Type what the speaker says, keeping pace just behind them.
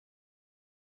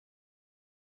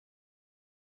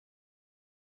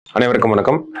அனைவருக்கும்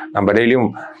வணக்கம். நம்ம டெய்லியும்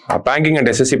banking and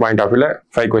SSC point of வியூல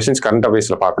 5 questions கரண்ட்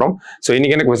அஃபேர்ஸ்ல பார்க்குறோம். ஸோ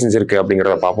இன்னைக்கு என்ன கொஸ்டின்ஸ் இருக்கு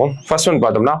அப்படிங்கிறத பார்ப்போம். ஃபர்ஸ்ட் ஒன்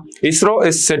பார்த்தோம்னா, ISRO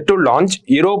is set to launch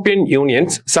European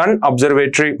unions Sun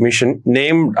observatory mission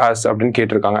named as அப்படின்னு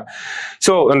கேட்டிருக்காங்க.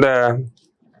 ஸோ அந்த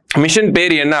மிஷன்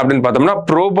பேர் என்ன அப்படின்னு பார்த்தோம்னா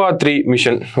ப்ரோபா 3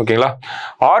 மிஷன். ஓகேங்களா,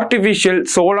 ஆர்டிஃபிஷியல்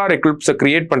சோலார் எக்லிப்ஸை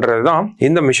கிரியேட் பண்றது தான்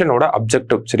இந்த மிஷனோட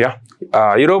அப்ஜெக்டிவ். சரியா,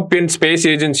 யூரோப்பியன் ஸ்பேஸ்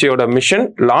ஏஜென்சியோட மிஷன்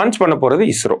லான்ச் பண்ண போறது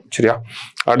இஸ்ரோ. சரியா,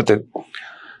 அடுத்து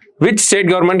which state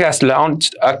government has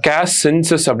launched a caste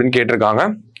census அப்படின்னு கேட்டிருக்காங்க.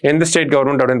 எந்த ஸ்டேட்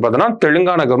கவர்மெண்ட் அப்படின்னு பார்த்தோம்னா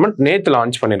தெலுங்கானா கவர்மெண்ட் நேத்து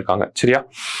லான்ச் பண்ணியிருக்காங்க. சரியா,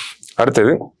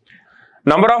 அடுத்தது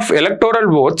number of electoral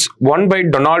votes won by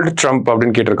Donald Trump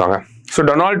அப்படின்னு கேட்டிருக்காங்க. ஸோ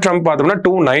டொனால்டு ட்ரம்ப் பார்த்தோம்னா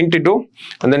 292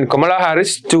 and then கமலா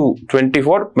ஹாரிஸ்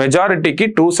 224, மெஜாரிட்டிக்கு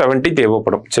 270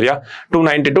 தேவைப்படும். சரியா,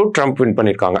 292 ட்ரம்ப் வின்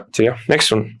பண்ணியிருக்காங்க. சரியா,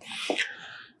 next one,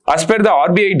 as per the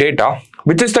RBI data,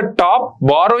 which is the top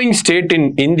borrowing state in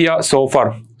India so far?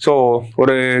 So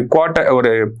ஒரு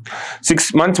ஒரு 6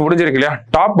 months முடிஞ்சிருக்கு இல்லையா,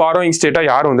 டாப் பாரோயிங் ஸ்டேட்டா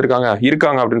யார்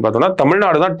இருக்காங்க அப்படின்னு பார்த்தோம்னா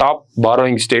தமிழ்நாடு தான் top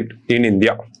borrowing state in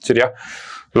India. சரியா,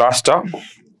 லாஸ்டா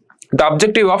the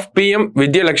objective of PM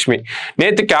Vidyalakshmi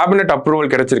நேத்து கேபினட் அப்ரூவல்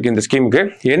கிடைச்சிருக்கு. இந்த ஸ்கீமுக்கு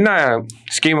என்ன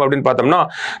ஸ்கீம் அப்படின்னு பார்த்தோம்னா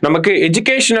நமக்கு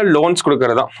எஜுகேஷனல் லோன்ஸ்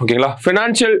கொடுக்கறதா. ஓகேங்களா,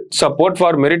 financial support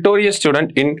for meritorious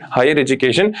student in higher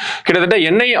education. கிட்டத்தட்ட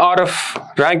NIRF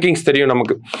ரேங்கிங்ஸ் தெரியும்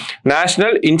நமக்கு,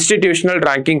 நேஷனல் இன்ஸ்டிடியூஷனல்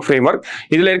ரேங்கிங் ஃப்ரேம்வொர்க்.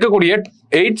 இதுல இருக்கக்கூடிய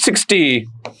 860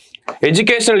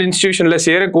 எஜுகேஷனல் இன்ஸ்டிடியூஷன்ல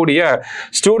சேரக்கூடிய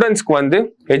ஸ்டூடெண்ட்ஸ்க்கு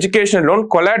எஜுகேஷனல் லோன்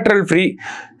கொலாட்ரல் ஃப்ரீ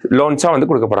லோன்ஸா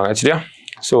கொடுக்க போறாங்க. சரியா,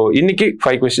 ஸோ இன்னைக்கு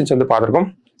 5 questions பார்த்துருக்கோம்.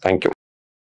 தேங்க்யூ.